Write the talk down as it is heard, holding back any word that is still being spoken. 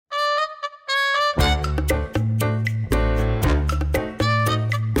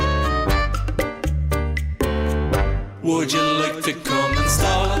Would you like to come and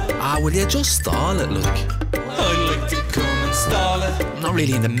stall it? Ah, will you just stall it, look? I'd like to come and stall it. I'm not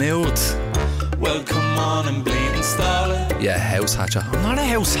really in the mood. Well, come on and bleed and stall it. Yeah, house hatcher. I'm not a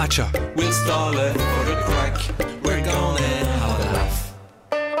house hatcher. We'll stall it for the crack. We're gonna have a laugh.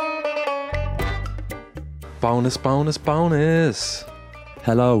 Bonus, bonus, bonus.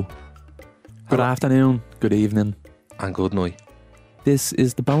 Hello. Good Hello. afternoon. Good evening. And good night. This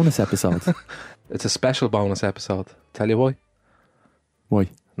is the bonus episode. It's a special bonus episode. Tell you why? Why?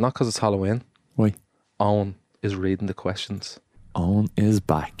 Not because it's Halloween. Why? Owen is reading the questions. Owen is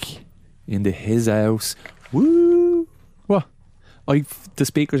back into his house. Woo! What? The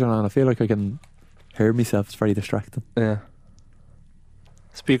speakers are on. I feel like I can hear myself. It's very distracting. Yeah.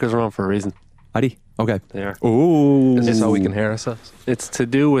 Speakers are on for a reason. Addy? Okay. They are. Oh. Is this how we can hear ourselves? It's to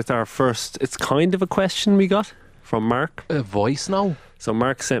do with our first. It's kind of a question we got from Mark. A voice now? So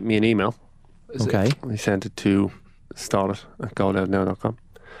Mark sent me an email. Okay. He sent it to stallit@goloudnow.com.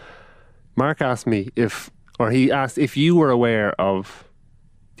 Mark asked me he asked if you were aware of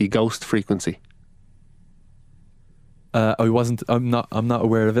the ghost frequency. I'm not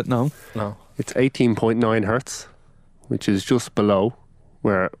aware of it now. No. It's 18.9 hertz, which is just below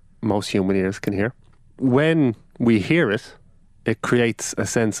where most human ears can hear. When we hear it, it creates a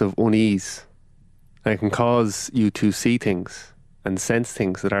sense of unease. And it can cause you to see things and sense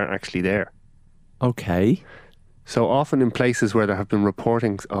things that aren't actually there. Okay. So often in places where there have been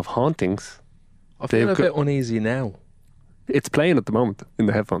reportings of hauntings, I feel They've a bit uneasy now. it's playing at the moment in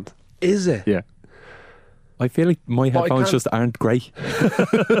the headphones. Is it? Yeah. I feel like my But I headphones can't- just aren't great.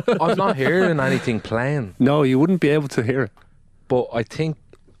 I'm not hearing anything playing. No, you wouldn't be able to hear it. But I think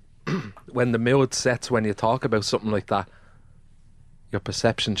when the mood sets when you talk about something like that, your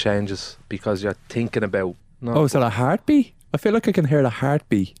perception changes because you're thinking about... No, Oh, is that a heartbeat? I feel like I can hear the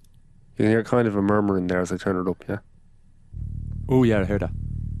heartbeat. You can hear kind of a murmur in there as I turn it up, yeah. Oh, yeah, I heard that.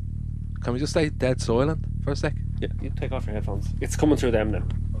 Can we just stay dead silent for a sec? Yeah, you take off your headphones. It's coming through them now.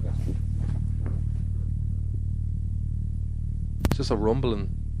 It's just a rumbling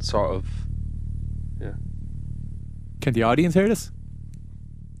sort of... Yeah. Can the audience hear this?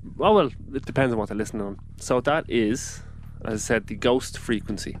 Oh, well, it depends on what they're listening on. So that is, as I said, the ghost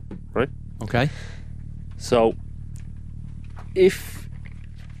frequency, right? Okay. So if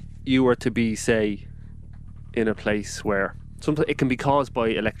you were to be, say, in a place where something, it can be caused by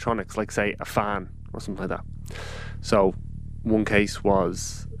electronics, like, say, a fan or something like that. So one case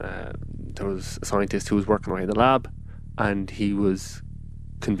was there was a scientist who was working away in the lab, and he was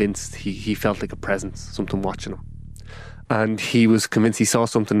convinced he felt like a presence, something watching him. And he was convinced he saw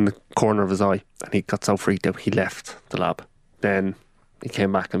something in the corner of his eye, and he got so freaked out he left the lab. Then he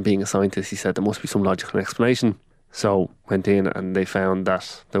came back, and being a scientist, he said there must be some logical explanation. So went in and they found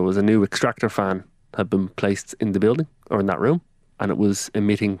that there was a new extractor fan had been placed in the building or in that room, and it was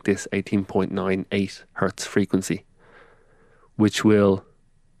emitting this 18.98 hertz frequency, which will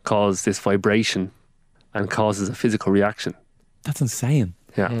cause this vibration and causes a physical reaction. That's insane.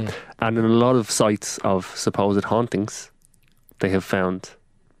 Yeah. And in a lot of sites of supposed hauntings, they have found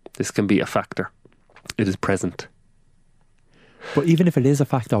this can be a factor. It is present. But even if it is a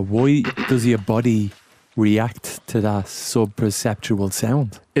factor, why does your body react to that sub-perceptual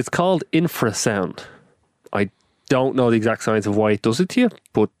sound? It's called infrasound. I don't know the exact science of why it does it to you,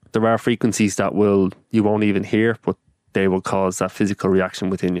 but there are frequencies that you won't even hear, but they will cause that physical reaction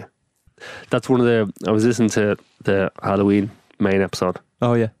within you. That's one of I was listening to the Halloween main episode,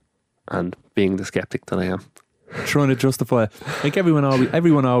 Oh, yeah. and being the skeptic that I am, Trying to justify it. Like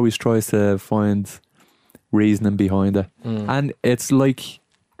everyone always tries to find reasoning behind it. And it's like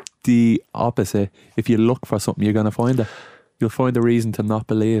the opposite. If you look for something, you're going to find it. You'll find a reason to not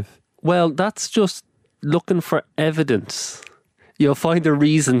believe. well, that's just looking for evidence. You'll find a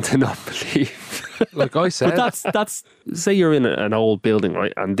reason to not believe. Like I said, But that's Say you're in an old building,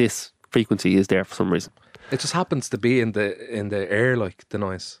 right, and this frequency is there for some reason. it just happens to be in the air, like the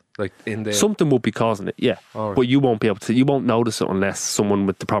noise. Like in the... Something would be causing it, yeah. Alright. But you won't be able to. You won't notice it unless someone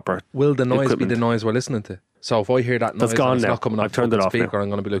with the proper. Will the noise equipment. be the noise we're listening to? So if I hear that noise That's gone and it's now. not coming off I've turned the it off speaker, now. I'm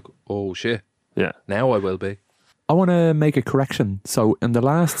going to be like, oh shit. Yeah. Now I will be. I want to make a correction. So in the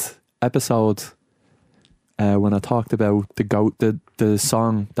last episode, when I talked about the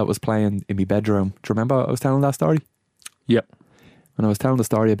song that was playing in my bedroom, do you remember I was telling that story? Yep. When I was telling the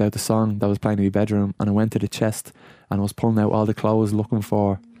story about the song that was playing in my bedroom, and I went to the chest and I was pulling out all the clothes looking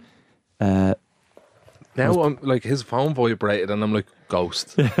for Now I'm like, his phone vibrated and I'm like,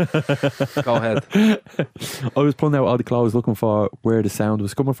 ghost. Go ahead. I was pulling out all the clothes looking for where the sound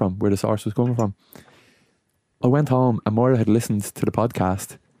was coming from, where the source was coming from. I went home and Moira had listened to the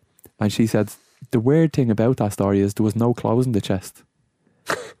podcast, and she said the weird thing about that story is there was no clothes in the chest.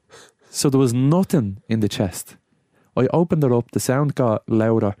 So there was nothing in the chest. I opened it up, the sound got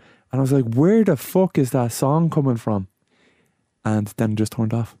louder, and I was like, where the fuck is that song coming from? And then it just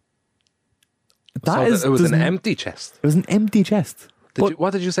turned off. It was there's an n- empty chest. It was an empty chest.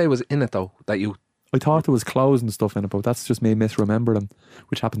 What did you say was in it though? That you I thought there was clothes and stuff in it, but that's just me misremembering,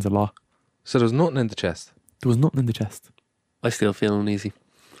 which happens a lot. so there was nothing in the chest. There was nothing in the chest. I still feel uneasy.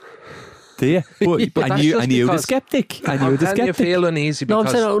 Do you? But that's I just knew the because- skeptic. I knew I'm the telling you skeptic. feel uneasy No, I'm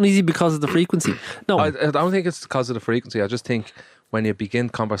because saying uneasy because of the frequency. No, I don't think it's because of the frequency. I just think when you begin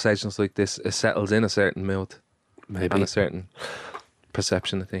conversations like this, it settles in a certain mood maybe. and a certain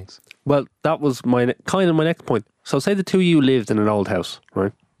perception of things. Well, that was my next point. So, say the two of you lived in an old house,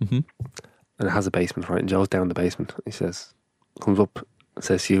 right? Mhm. And it has a basement, right? And Joe's down the basement. He says, comes up and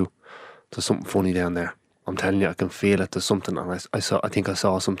says to you, "There's something funny down there. I'm telling you, I can feel it. There's something." And I think I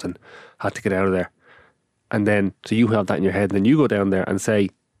saw something. Had to get out of there. And then, so you have that in your head. Then you go down there and say,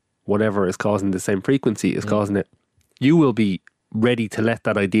 whatever is causing the same frequency is causing it. You will be ready to let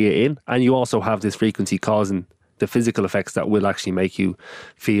that idea in, and you also have this frequency causing the physical effects that will actually make you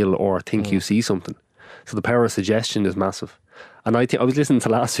feel or think you see something. So the power of suggestion is massive. And I was listening to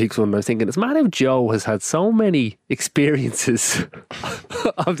last week's one and I was thinking, it's mad how Joe has had so many experiences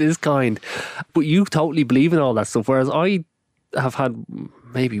of this kind, but you totally believe in all that stuff, whereas I have had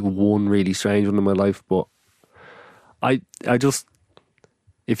maybe one really strange one in my life, but I just,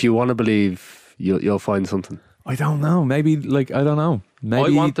 if you want to believe, you'll find something. I don't know. Maybe, I don't know.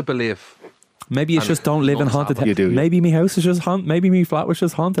 Maybe, I want to believe. maybe it's and just don't live in nothing's haunted happened. You do, yeah. Maybe my house is just haunted. Maybe my flat was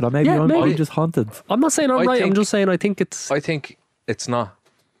just haunted. Or maybe Yeah, I'm maybe. just haunted. I'm not saying I'm I right, I'm think- just saying I think it's... I think it's not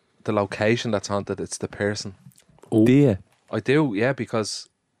the location that's haunted, it's the person. Do you? I do, yeah, because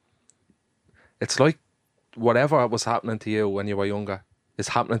it's like whatever was happening to you when you were younger is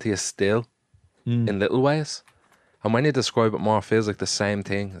happening to you still in little ways. And when you describe it more, it feels like the same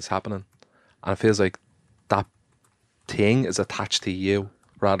thing is happening. And it feels like that thing is attached to you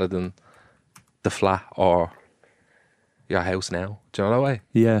rather than the flat or your house now. Do you know that way?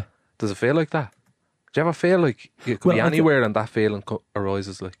 Yeah. Does it feel like that? Do you ever feel like you could Well, be I thi- anywhere and that feeling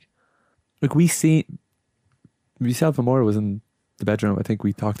arises like? Like myself and Maura was in the bedroom. I think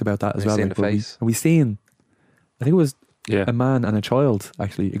we talked about that as We well. seen like, the but face. and we seen, I think it was Yeah. a man and a child,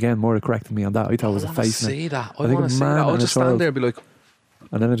 actually. Again, Maura corrected me on that. I thought it was a I want to face. in it. see that. I I think want a to see man that. I'll and a just stand child. there and be like,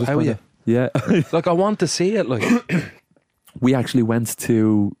 And then I just How are kinda- Yeah. like I want to see it. Like, We actually went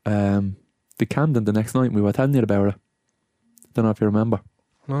to the Camden the next night and we were telling you about it. Don't know if you remember.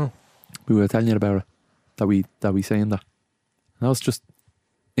 no. We were telling you about it. That we saying that. And that was just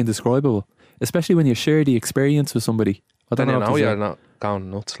indescribable. Especially when you share the experience with somebody. I don't Then you know. if know there's you're a- not going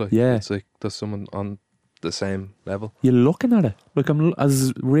nuts. Like, Yeah. it's like there's someone on the same level. You're looking at it. Like I'm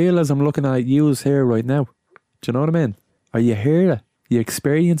as real as I'm looking at you here right now. Do you know what I mean? Or you hear it, you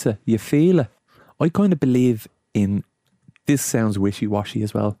experience it, you feel it. I kind of believe in. This sounds wishy-washy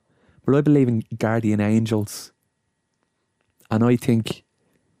as well, but I believe in guardian angels, and I think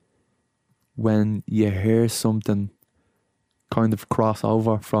when you hear something kind of cross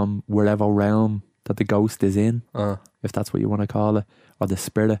over from wherever realm that the ghost is in, if that's what you want to call it, or the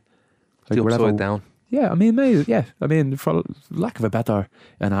spirit, like The wherever upside down. yeah, I mean, maybe, yeah. I mean, for lack of a better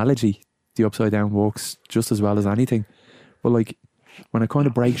analogy, the upside down works just as well as anything. But like, when it kind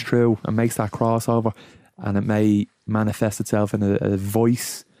of breaks through and makes that crossover, and it may manifest itself in a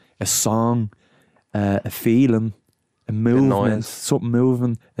voice, a song, a feeling, a movement, noise. something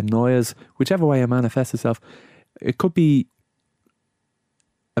moving, a noise, whichever way it manifests itself, it could be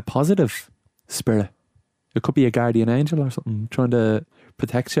a positive spirit. It could be a guardian angel or something trying to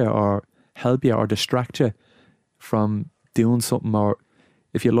protect you or help you or distract you from doing something, or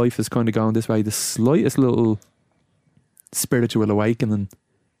if your life is kind of going this way, the slightest little spiritual awakening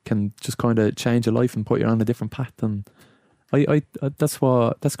can just kind of change your life and put you on a different path. And I that's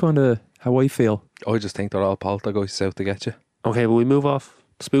kind of how I feel. I just think they're all poltergeists out to get you. Okay, will we move off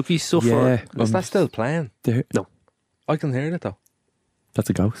spooky stuff? Yeah, Is that still playing? No. I can hear it though. That's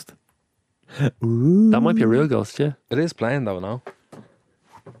a ghost. Ooh. That might be a real ghost, yeah. It is playing though now.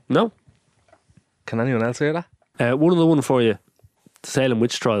 No. Can anyone else hear that? One other one for you. The Salem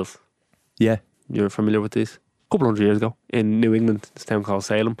witch trials. Yeah, You're familiar with these? A couple hundred years ago in New England, this town called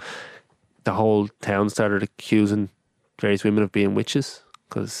Salem. The whole town started accusing various women of being witches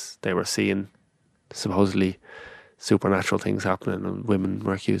because they were seeing supposedly supernatural things happening, and women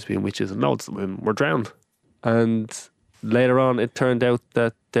were accused of being witches, and loads of women were drowned. And later on, it turned out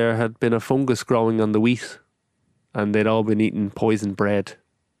that there had been a fungus growing on the wheat, and they'd all been eating poisoned bread,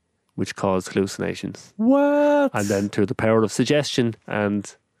 which caused hallucinations. what? And then through the power of suggestion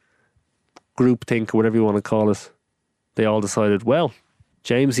and groupthink or whatever you want to call it, they all decided, well,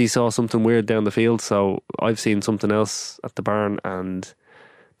 James, he saw something weird down the field, so I've seen something else at the barn, and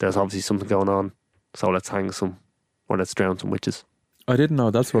there's obviously something going on, so let's hang some, or let's drown some witches. I didn't know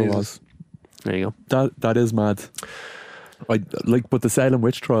that's what it was. There you go. That is mad. But the Salem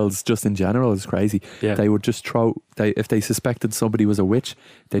witch trials, just in general, is crazy. Yeah. They would just if they suspected somebody was a witch,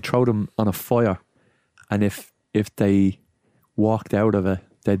 they'd throw them on a fire, and if they walked out of it,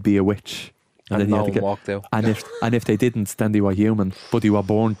 they'd be a witch. And then you no had to one walked out. And if they didn't, then they were human, but they were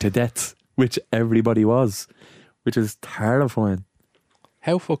born to death, which everybody was, which is terrifying.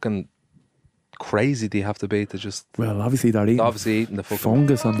 How fucking crazy do you have to be to just Well, obviously they're eating the fucking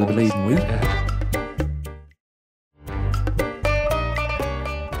fungus on the bleeding wheat.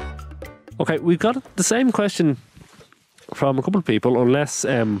 Okay, we've got the same question from a couple of people, unless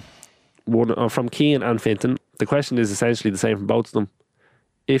one from Keane and Finton. The question is essentially the same from both of them.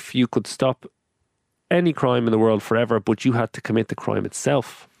 If you could stop any crime in the world forever, but you had to commit the crime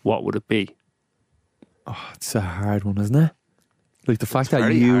itself, what would it be? Oh, it's a hard one, isn't it? Like the fact that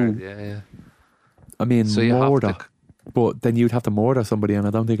very you, hard, yeah. I mean, So you have murder, to- but then you'd have to murder somebody, and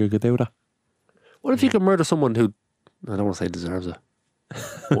I don't think I could do that. What if you could murder someone who, I don't want to say deserves it,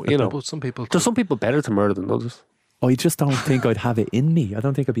 but, you know, But some people. there's some people better to murder than others. I just don't think I'd have it in me. I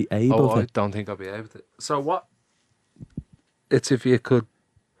don't think I'd be able I to. don't think I'll be able to. So what? It's if you could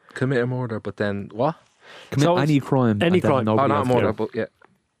commit a murder, but then what? Commit So any crime. any and then crime. nobody Oh, not else murder, do it. but yeah.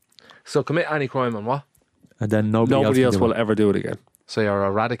 So commit any crime and what? And then nobody Nobody else can do will it. ever do it again. So you're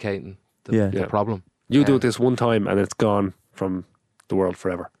eradicating the, Yeah. the Yeah. problem. You do Yeah. it this one time and it's gone from the world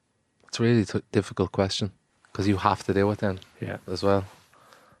forever. It's a really difficult question because you have to do it then Yeah. as well.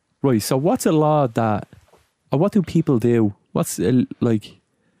 Right. So what's a law that, or what do people do? What's like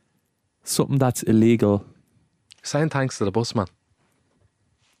something that's illegal? Saying thanks to the busman.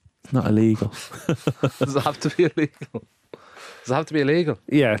 It's not illegal. Does it have to be illegal? Does it have to be illegal?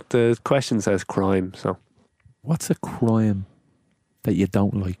 Yeah, the question says crime, so. What's a crime that you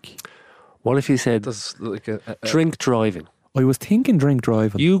don't like? What if you said Does like a drink driving? I was thinking drink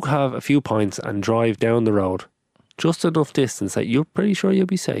driving. You have a few pints and drive down the road just enough distance that you're pretty sure you'll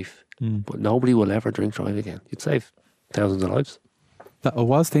be safe. But nobody will ever drink drive again. You'd save thousands of lives. I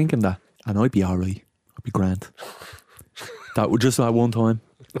was thinking that, and I'd be alright. I'd be grand. That would just that one time.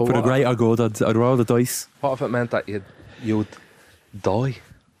 But For the what- greater good, I'd roll the dice. What if it meant that you'd die?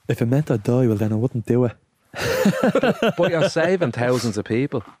 If it meant I'd die, well then I wouldn't do it. But you're saving thousands of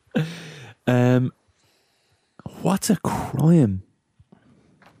people. What's a crime?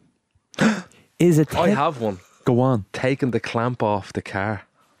 Is it? I have one. Go on. Taking the clamp off the car.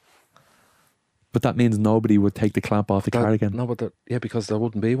 But that means nobody would take the clamp off the car again. No, but yeah, because there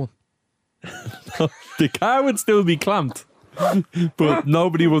wouldn't be one. The car would still be clamped, but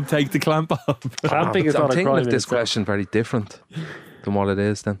nobody would take the clamp off. Clamping is I'm not a thinking crime. of in this itself. question very different than what it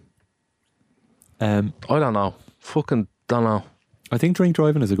is then. I don't know. Fucking don't know. I think drink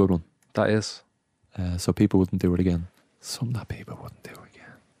driving is a good one. That is. So people wouldn't do it again. Some that people wouldn't do it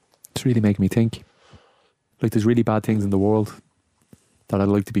again. It's really making me think. Like there's really bad things in the world that I'd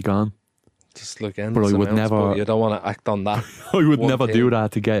like to be gone. Just look in. But I would never- You don't want to act on that. I would One never thing. do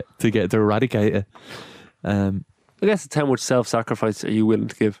that to eradicate it. I guess it's how much self-sacrifice are you willing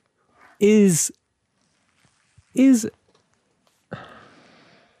to give? Is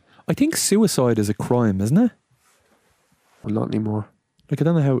I think suicide is a crime, isn't it? Well, not anymore. Like I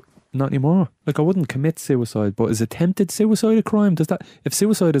don't know how. Not anymore. Like I wouldn't commit suicide, but is attempted suicide a crime? Does that? If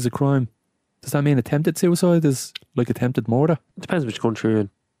suicide is a crime, does that mean attempted suicide is like attempted murder? It depends which country you're in.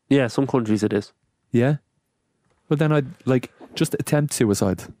 Yeah, some countries it is. Yeah. But then I'd like just attempt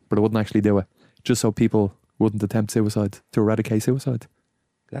suicide, but I wouldn't actually do it, just so people wouldn't attempt suicide to eradicate suicide.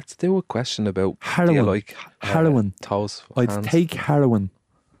 Let's do a question about do you Heroin. like Heroin. toes. I'd hands? take heroin,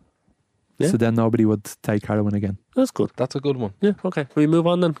 Yeah. so then nobody would take heroin again. That's good. That's a good one. Yeah, okay. Will we move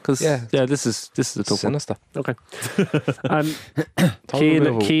on then? Because Yeah. this is a tough Sinister. one. Okay. And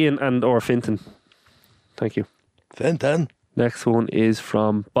Total Keane and or Finton. Thank you. Fenton. Next one is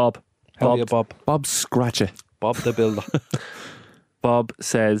from Bob. How are you, Bob? Bob Scratcher. Bob the Builder. Bob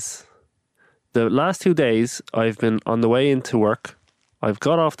says, the last 2 days I've been on the way into work. I've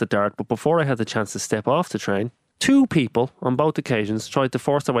got off the dart, but before I had the chance to step off the train, 2 people on both occasions tried to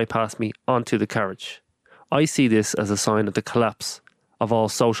force their way past me onto the carriage. I see this as a sign of the collapse of all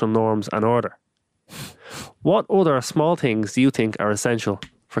social norms and order. What other small things do you think are essential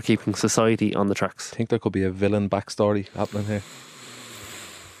for keeping society on the tracks? I think there could be a villain backstory happening here.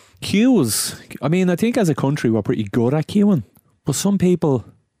 Queues. I mean, I think as a country we're pretty good at queuing, but some people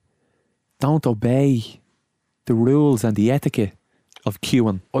don't obey the rules and the etiquette of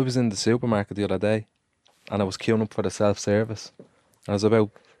queuing. I was in the supermarket the other day and I was queuing up for the self-service. And there was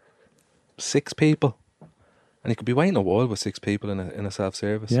about 6 people. And you could be waiting a while with 6 people in a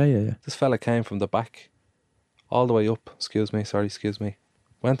self-service. Yeah. This fella came from the back all the way up. Excuse me.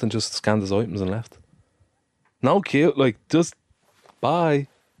 Went and just scanned his items and left. No queue, like, just bye.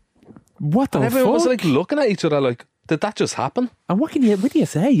 What the And everyone was fuck? like looking at each other like, did that just happen? And what do you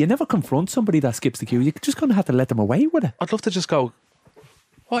say? You never confront somebody that skips the queue. You're just going to have to let them away with it. I'd love to just go,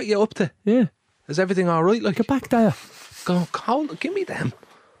 what are you up to? Yeah. Is everything all right? Like, Get back there. go, give me them.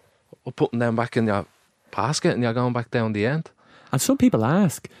 Or putting them back in your basket and you're going back down the end. And some people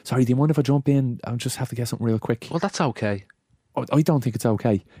ask, sorry, do you mind if I jump in? I just have to get something real quick. Well, that's okay. I don't think it's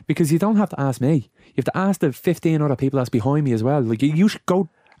okay. Because you don't have to ask me. You have to ask the 15 other people that's behind me as well. Like, you should go.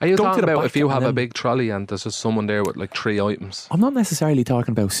 Are you go to talking the about back if you and have a then- big trolley and there's just someone there with like 3 items? I'm not necessarily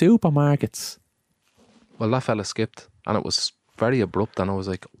talking about supermarkets. Well, that fella skipped and it was very abrupt and I was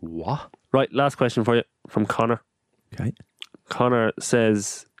like, what? Right, last question for you from Connor. Okay. Connor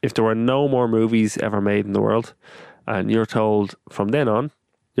says, if there were no more movies ever made in the world, and you're told from then on,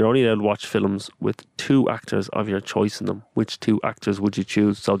 you're only allowed to watch films with 2 actors of your choice in them, which 2 actors would you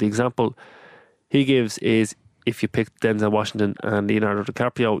choose? So the example he gives is, if you picked Denzel Washington and Leonardo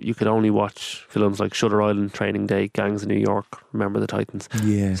DiCaprio, you could only watch films like Shutter Island, Training Day, Gangs of New York, Remember the Titans.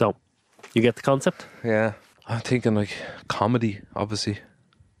 Yeah. So, you get the concept? Yeah. I'm thinking like comedy, obviously,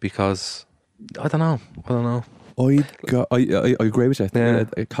 because I don't know. I agree with you. Yeah.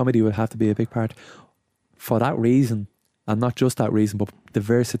 A comedy would have to be a big part. For that reason, and not just that reason, but the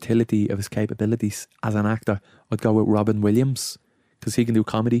versatility of his capabilities as an actor, I'd go with Robin Williams, because he can do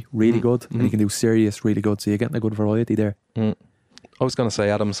comedy really good and he can do serious really good. So you're getting a good variety there. I was going to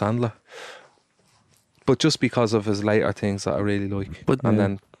say Adam Sandler, but just because of his later things that I really like. But and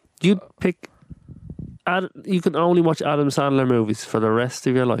then You'd pick... you can only watch Adam Sandler movies for the rest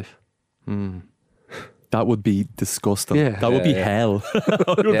of your life. That would be disgusting. Yeah. That would be Yeah. hell.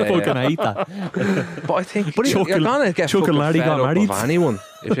 I would Yeah, fucking hate that. But I think But you're Chuck going to get Chuck and fucking Larry fed got up married. of anyone.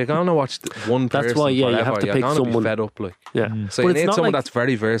 If you're going to watch one person That's why, yeah, you forever, have to you're pick gonna someone- be fed up. Like. Yeah. So But you it's need not someone like- that's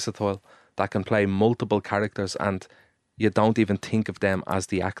very versatile, that can play multiple characters and you don't even think of them as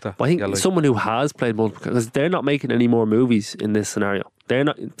the actor. But I think You're like, someone who has played multiple, because they're not making any more movies in this scenario. They're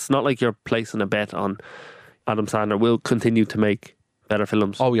not. It's not like you're placing a bet on Adam Sandler will continue to make better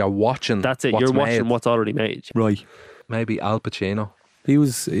films. oh, you're watching. That's it. what's You're watching made. what's already made. Right. Maybe Al Pacino. He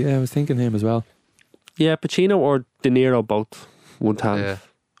was, I was thinking him as well. Yeah, Pacino or De Niro both would have Yeah,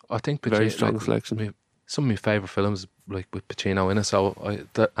 I think Pacino. very strong like, selection. some of my favourite films, like with Pacino in it. So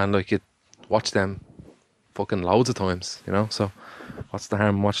and like you watch them fucking loads of times, you know. So what's the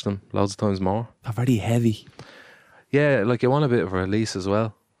harm in watching them loads of times more? They're very heavy. Yeah, like you want a bit of a release as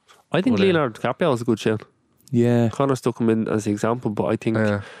well. I think Well, Leonardo DiCaprio is a good shout. Yeah. Connor stuck him in as the example, but I think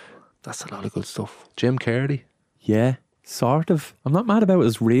Yeah. that's a lot of good stuff. Jim Carrey. Yeah. Sort of. I'm not mad about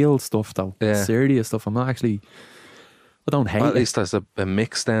his real stuff though. Yeah. Serious stuff. I'm not actually. I don't hate Well, at it. least there's a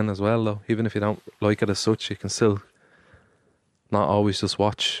mix then as well, though. Even if you don't like it as such, you can still not always just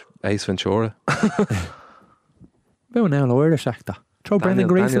watch Ace Ventura. About an Irish actor. Throw Brendan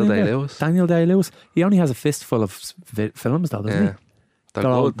Daniel Gleeson in there. Day-Lewis. Daniel Day-Lewis. He only has a fistful of films though, doesn't Yeah, he? they're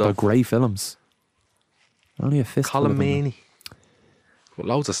all- good though. they're great films. Only a fistful Colin of them. Meaney. Well,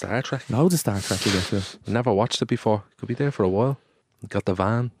 loads of Star Trek. Loads of Star Trek you get through. Never watched it before. Could be there for a while. Got the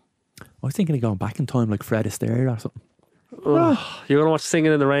van. I was thinking of going back in time like Fred Astaire or something. You're going to watch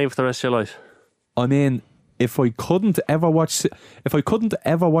Singing in the Rain for the rest of your life. I mean, if I couldn't ever watch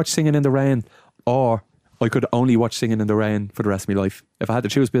Singing in the Rain, or I could only watch Singing in the Rain for the rest of my life. If I had to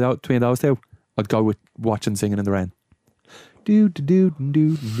choose between those two, I'd go with watching Singing in the Rain. If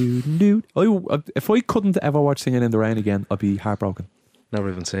I couldn't ever watch Singing in the Rain again, I'd be heartbroken. Never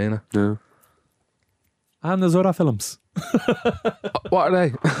even seen it. No. And there's other films. What are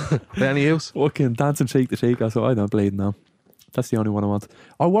they? They any use? Fucking Dancing Cheek to Cheek. So I don't bleed now. That's the only one I want.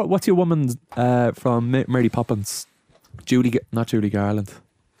 Or what's your woman from Mary Poppins? Not Judy Garland.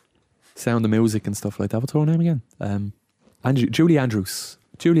 Sound of Music and stuff like that. What's her name again? Julie Andrews.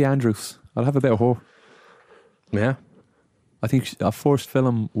 Julie Andrews. I'll have a bit of her. Yeah. I think her first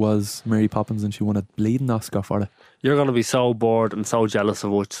film was Mary Poppins and she won a bleeding Oscar for it. You're going to be so bored and so jealous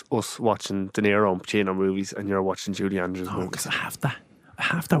of us watching De Niro and Pacino movies, and you're watching Julie Andrews Oh, movies. because I have that. I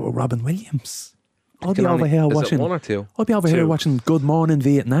have that with Robin Williams. I'll be Can over only- here is it watching. one or two? I'll be over here Two. watching Good Morning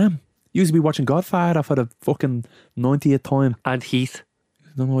Vietnam. Used to be watching Godfather for the fucking 90th time. And Heath. I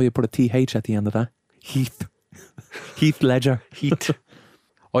don't know why you put a TH at the end of that. Heath. Heath Ledger. Heath.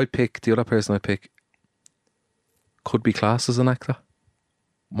 The other person I pick could be classed as an actor.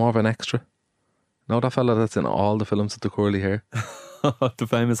 More of an extra. No, that fella that's in all the films with the curly hair. The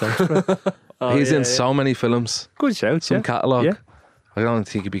famous extra. Oh, He's yeah, in yeah. so many films. Good shout. Some Yeah. catalogue. Yeah. I don't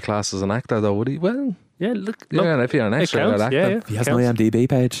think he'd be classed as an actor though, would he? Well, Yeah, look. yeah, if you're an it extra, counts. you're an Yeah, actor. yeah. He has counts. an IMDb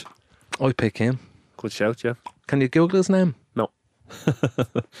page. I'd pick him. Good shout, yeah. Can you Google his name? No.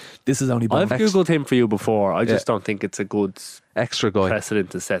 This is only I've bonus. Googled him for you before. I just don't think it's a good Extra guy. precedent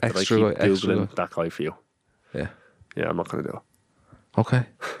to set that I Extra keep guy, extra Googling guy. that guy for you. Yeah. Yeah, I'm not going to do it. Okay.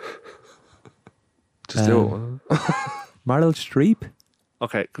 Just do it. Meryl Streep.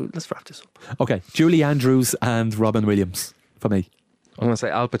 Okay, cool. Let's wrap this up. Okay, Julie Andrews and Robin Williams for me. I'm going to say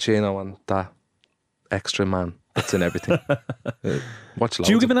Al Pacino and that extra man that's in everything. Watch loads.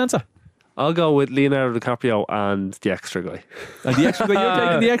 Do you of- give an answer? I'll go with Leonardo DiCaprio and the extra guy. And the extra guy, you're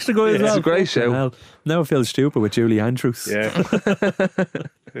taking the extra guy as It's well. a great Fucking show. hell. Now I feel stupid with Julie Andrews. Yeah.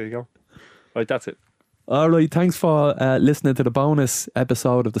 There you go. Right, that's it. All right, thanks for listening to the bonus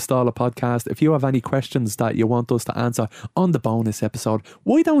episode of the Stala podcast. If you have any questions that you want us to answer on the bonus episode,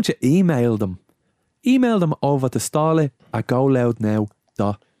 why don't you email them? Email them over to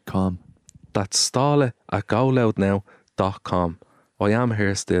stala@goloudnow.com. That's stala@goloudnow.com. I am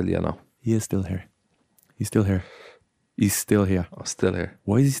here still, you know. He is still here. He's still here. He's still here. I'm still here.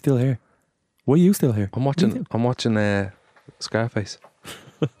 Why is he still here? Why are you still here? I'm watching Scarface.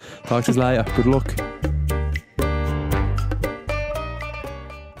 Talk to you later. Good luck.